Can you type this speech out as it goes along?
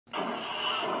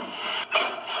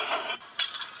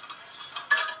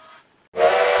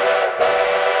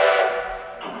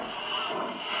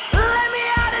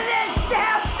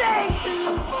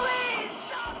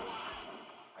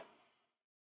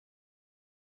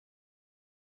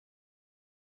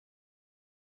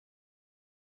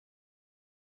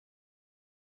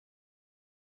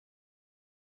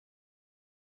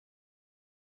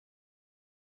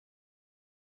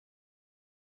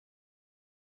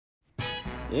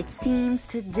It seems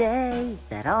today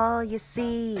that all you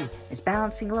see is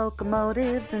bouncing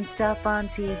locomotives and stuff on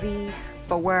TV.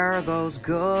 But where are those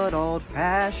good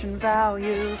old-fashioned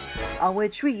values on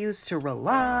which we used to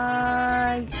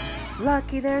rely?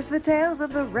 Lucky there's the tales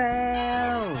of the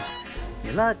rails.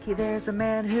 You're lucky there's a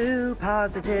man who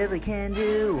positively can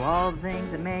do all the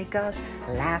things that make us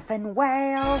laugh and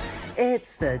wail.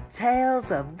 It's the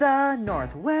tales of the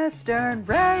Northwestern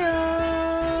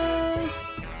Rails.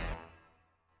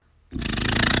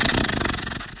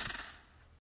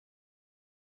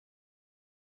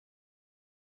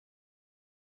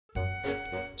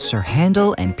 Sir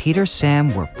Handel and Peter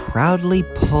Sam were proudly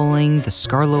pulling the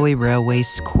Skarloey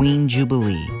Railway's Queen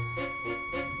Jubilee.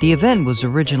 The event was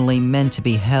originally meant to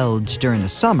be held during the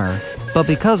summer, but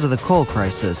because of the coal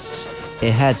crisis,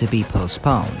 it had to be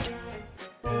postponed.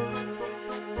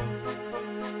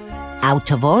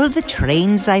 Out of all the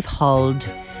trains I've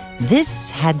hauled, this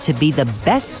had to be the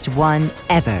best one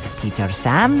ever, Peter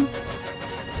Sam.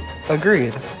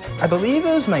 Agreed. I believe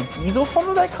it was my diesel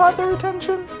funnel that caught their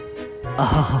attention.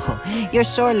 Oh, you're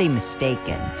sorely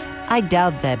mistaken. I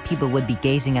doubt that people would be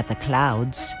gazing at the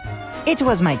clouds. It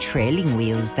was my trailing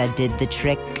wheels that did the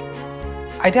trick.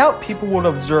 I doubt people would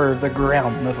observe the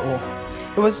ground level.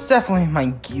 It was definitely my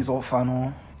diesel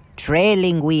funnel.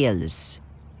 Trailing wheels.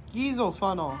 Diesel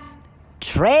funnel.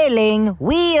 Trailing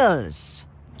wheels.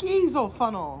 Diesel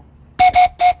funnel.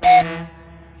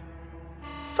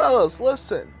 Fellas,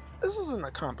 listen. This isn't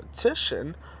a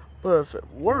competition, but if it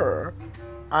were,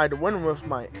 I'd win with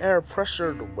my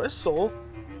air-pressured whistle.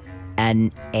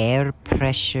 An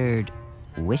air-pressured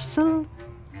whistle?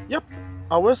 Yep,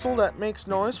 a whistle that makes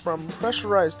noise from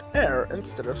pressurized air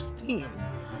instead of steam.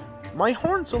 My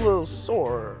horn's a little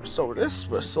sore, so this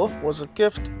whistle was a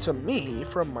gift to me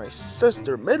from my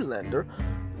sister Midlander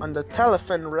on the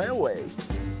Telephone Railway.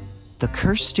 The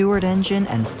Kerr Stewart engine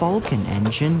and Falcon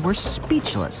engine were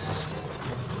speechless.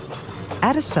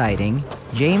 At a siding,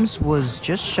 James was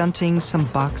just shunting some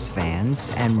box fans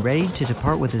and ready to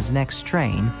depart with his next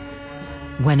train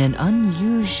when an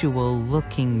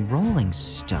unusual-looking rolling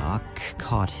stock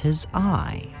caught his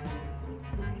eye.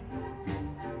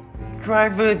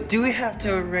 Driver, do we have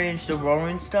to arrange the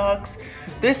rolling stocks?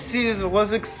 This season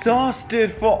was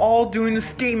exhausted for all doing the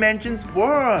steam engine's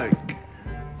work.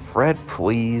 Fred,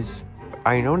 please.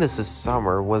 I know this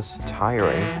summer was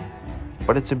tiring,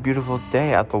 but it's a beautiful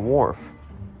day at the wharf.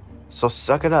 So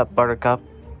suck it up, Buttercup.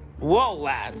 Whoa,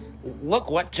 lads. Look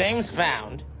what James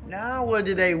found. Now what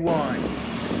do they want?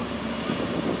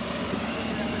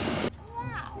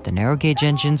 The narrow gauge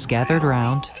engines gathered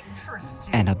round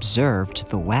and observed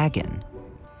the wagon.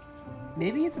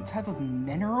 Maybe it's a type of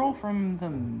mineral from the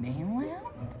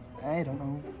mainland? I don't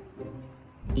know.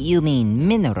 You mean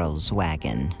minerals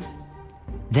wagon.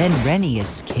 Then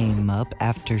Renius came up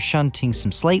after shunting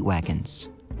some slate wagons.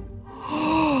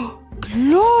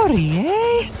 Glory,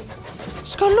 eh?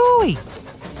 Skarloey,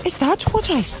 is that what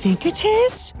I think it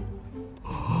is?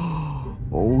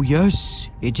 Oh, yes,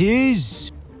 it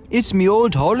is. It's me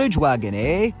old haulage wagon,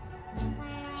 eh?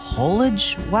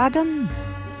 Haulage wagon?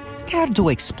 Care to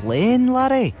explain,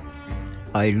 laddie?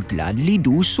 I'll gladly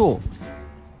do so.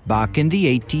 Back in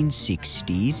the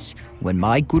 1860s, when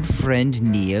my good friend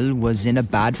Neil was in a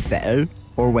bad fettle,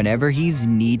 or whenever he's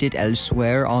needed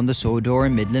elsewhere on the Sodor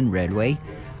and Midland Railway,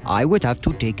 I would have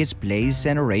to take his place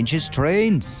and arrange his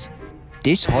trains.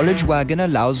 This haulage wagon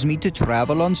allows me to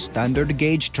travel on standard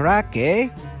gauge track, eh?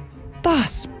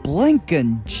 That's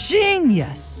blinking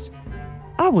genius!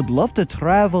 I would love to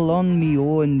travel on me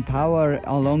own power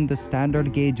along the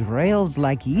standard gauge rails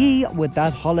like ye with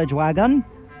that haulage wagon.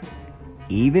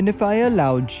 Even if I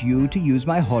allowed you to use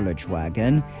my haulage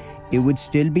wagon, it would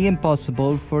still be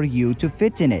impossible for you to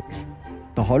fit in it.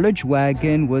 The haulage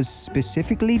wagon was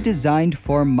specifically designed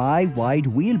for my wide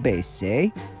wheelbase, eh?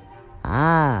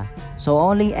 Ah, so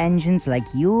only engines like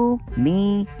you,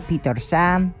 me, Peter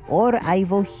Sam, or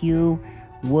Ivo Hugh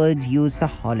would use the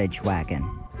haulage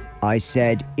wagon. I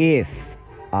said if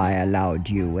I allowed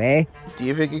you, eh? Do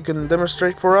you think you can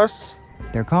demonstrate for us?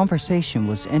 Their conversation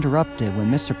was interrupted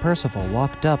when Mr. Percival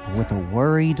walked up with a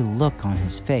worried look on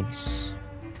his face.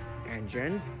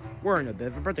 Engines, we're in a bit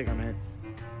of a predicament.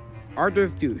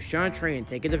 Arthur's due shun a train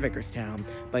taken to Vickerstown,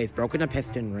 but he's broken a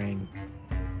piston ring.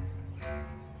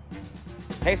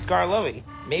 Hey, Skarloey,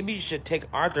 maybe you should take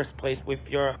Arthur's place with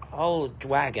your haulage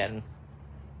wagon.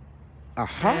 A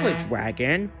haulage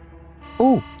wagon?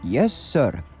 Oh, yes,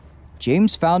 sir.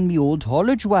 James found me old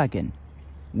haulage wagon.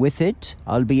 With it,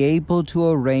 I'll be able to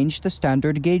arrange the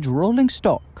standard gauge rolling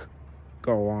stock.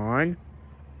 Go on.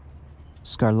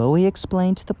 Skarloey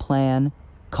explained the plan,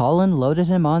 Colin loaded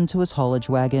him onto his haulage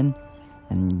wagon,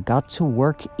 and got to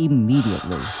work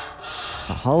immediately.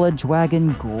 The haulage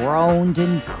wagon groaned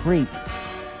and creaked,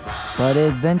 but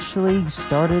eventually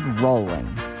started rolling.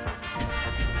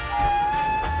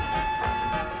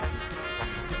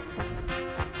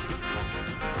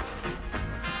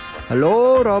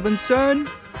 Hello, Robinson.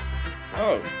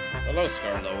 Oh, hello,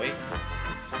 Skarloey.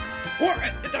 What?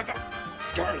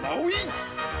 Skarloey?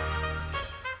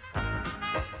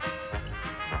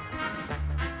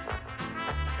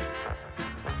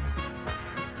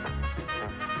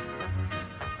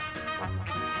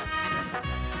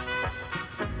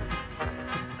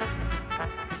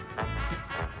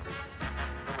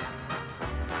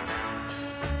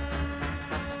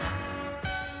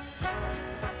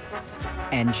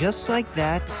 And just like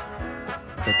that,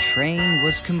 the train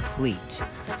was complete.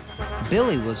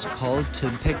 Billy was called to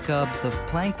pick up the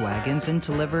plank wagons and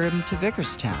deliver them to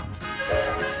Vickerstown.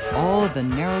 All of the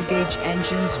narrow gauge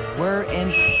engines were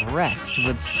impressed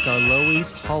with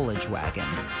Skarloey's haulage wagon.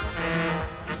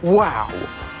 Wow!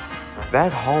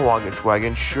 That haulage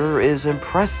wagon sure is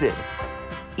impressive.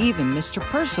 Even Mr.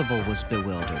 Percival was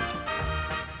bewildered.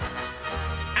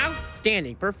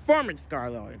 Outstanding performance,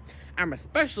 Skarloey. I'm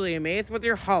especially amazed with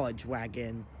your haulage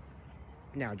wagon.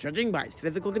 Now, judging by its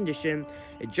physical condition,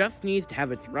 it just needs to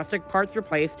have its rustic parts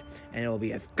replaced, and it will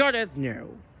be as good as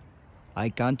new. I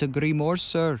can't agree more,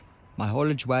 sir. My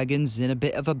haulage wagon's in a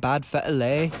bit of a bad fettle,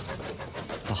 eh?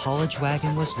 The haulage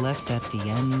wagon was left at the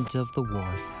end of the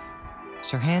wharf.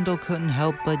 Sir Handel couldn't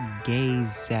help but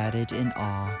gaze at it in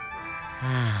awe.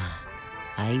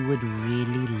 I would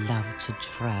really love to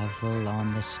travel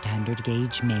on the standard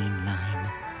gauge main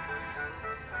line.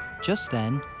 Just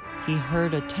then, he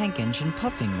heard a tank engine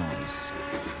puffing noise.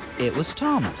 It was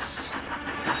Thomas.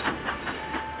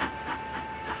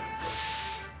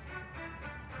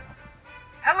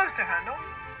 Hello, Sir Handel.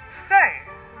 Say,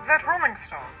 that rolling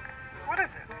stock, what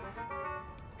is it?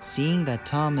 Seeing that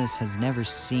Thomas has never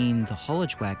seen the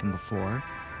haulage wagon before,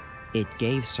 it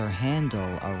gave Sir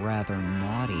Handel a rather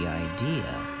naughty idea.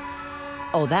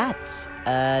 Oh,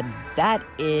 that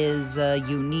is a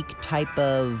unique type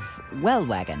of well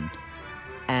wagon.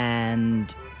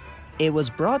 And it was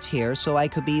brought here so I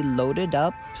could be loaded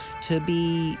up to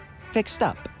be fixed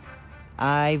up.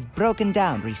 I've broken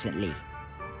down recently.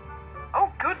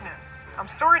 Oh, goodness. I'm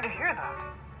sorry to hear that.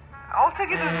 I'll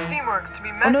take it to the steamworks to be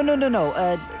Oh, no.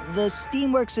 The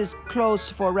steamworks is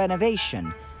closed for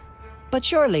renovation. But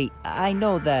surely, I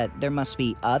know that there must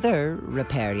be other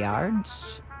repair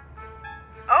yards.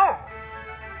 Oh,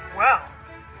 well,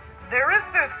 there is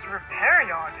this repair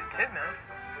yard in Tidmouth.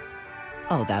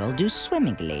 Oh, that'll do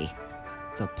swimmingly.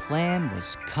 The plan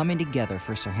was coming together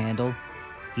for Sir Handel.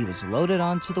 He was loaded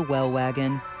onto the well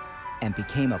wagon and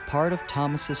became a part of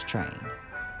Thomas's train.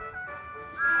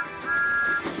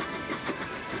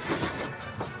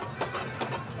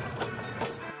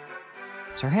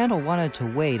 Sir Handel wanted to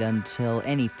wait until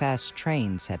any fast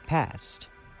trains had passed.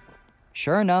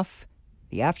 Sure enough,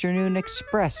 the afternoon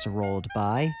express rolled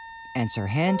by, and Sir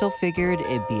Handel figured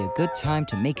it'd be a good time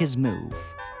to make his move.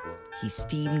 He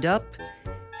steamed up,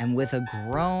 and with a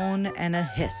groan and a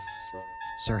hiss,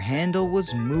 Sir Handel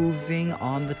was moving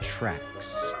on the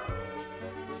tracks.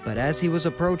 But as he was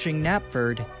approaching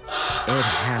Knapford, it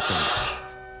happened.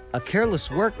 A careless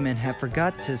workman had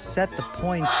forgot to set the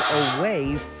points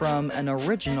away from an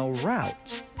original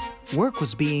route. Work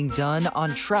was being done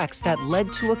on tracks that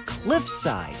led to a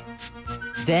cliffside.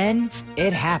 Then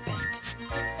it happened.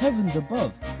 Heavens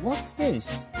above, what's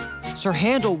this? Sir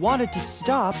Handel wanted to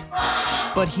stop,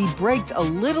 but he braked a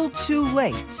little too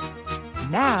late.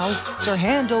 Now, Sir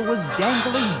Handel was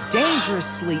dangling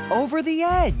dangerously over the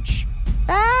edge.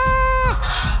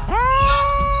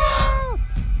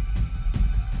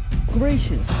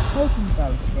 Gracious, help me,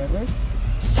 ballast spreader.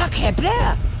 Sacre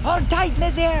bleu! Hold tight,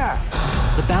 monsieur!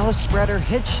 The ballast spreader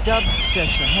hitched up to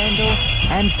Sir Handel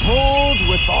and pulled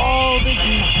with all his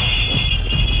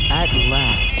might. At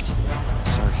last,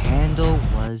 Sir Handel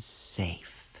was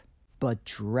safe, but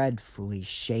dreadfully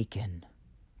shaken.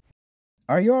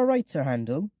 Are you all right, Sir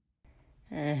Handel?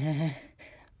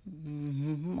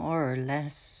 More or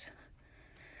less.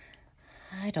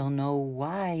 I don't know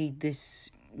why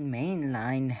this main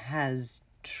line has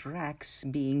tracks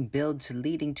being built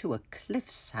leading to a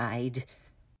cliffside.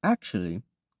 Actually,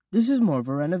 this is more of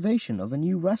a renovation of a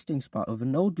new resting spot of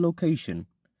an old location.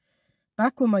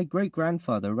 Back when my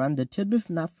great-grandfather ran the Tidmouth,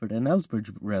 Knapford and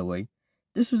Elsbridge Railway,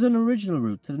 this was an original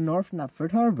route to the North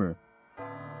Knapford Harbour.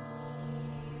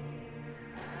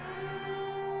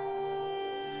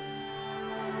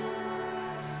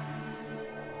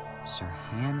 Sir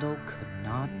Handel could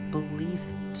not believe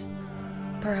it.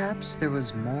 Perhaps there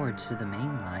was more to the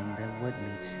main line than what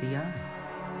meets the eye.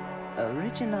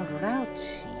 Original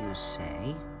route, you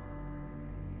say?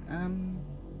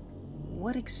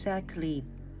 What exactly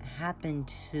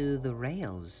happened to the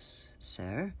rails,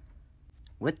 sir?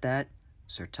 With that,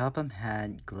 Sir Topham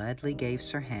Hatt gladly gave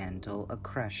Sir Handel a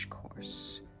crash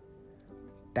course.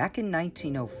 Back in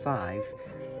 1905,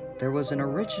 there was an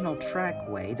original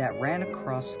trackway that ran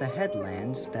across the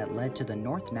headlands that led to the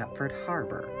North Knapford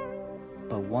Harbor.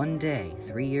 But one day,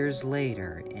 3 years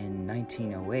later, in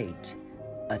 1908,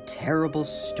 a terrible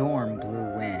storm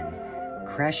blew in,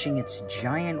 crashing its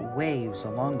giant waves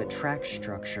along the track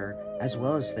structure as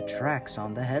well as the tracks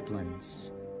on the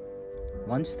headlands.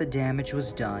 Once the damage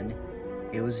was done,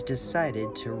 it was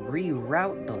decided to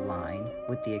reroute the line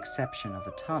with the exception of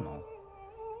a tunnel.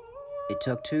 It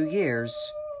took 2 years,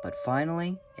 but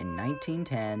finally, in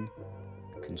 1910,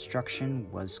 construction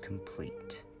was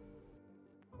complete.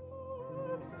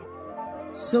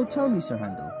 So tell me, Sir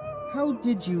Handel, how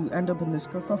did you end up in this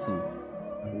kerfuffle?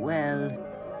 Well,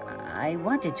 I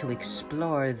wanted to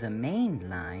explore the main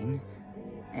line,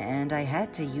 and I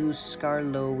had to use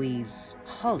Skarloey's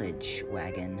haulage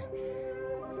wagon.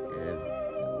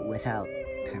 Without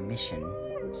permission,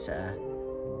 sir.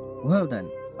 Well then,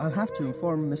 I'll have to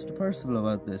inform Mr. Percival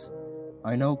about this.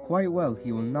 I know quite well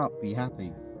he will not be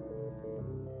happy.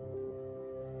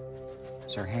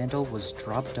 Sir Handel was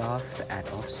dropped off at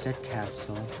Ulfstead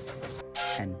Castle,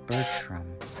 and Bertram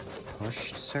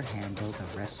pushed Sir Handel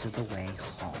the rest of the way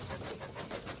home.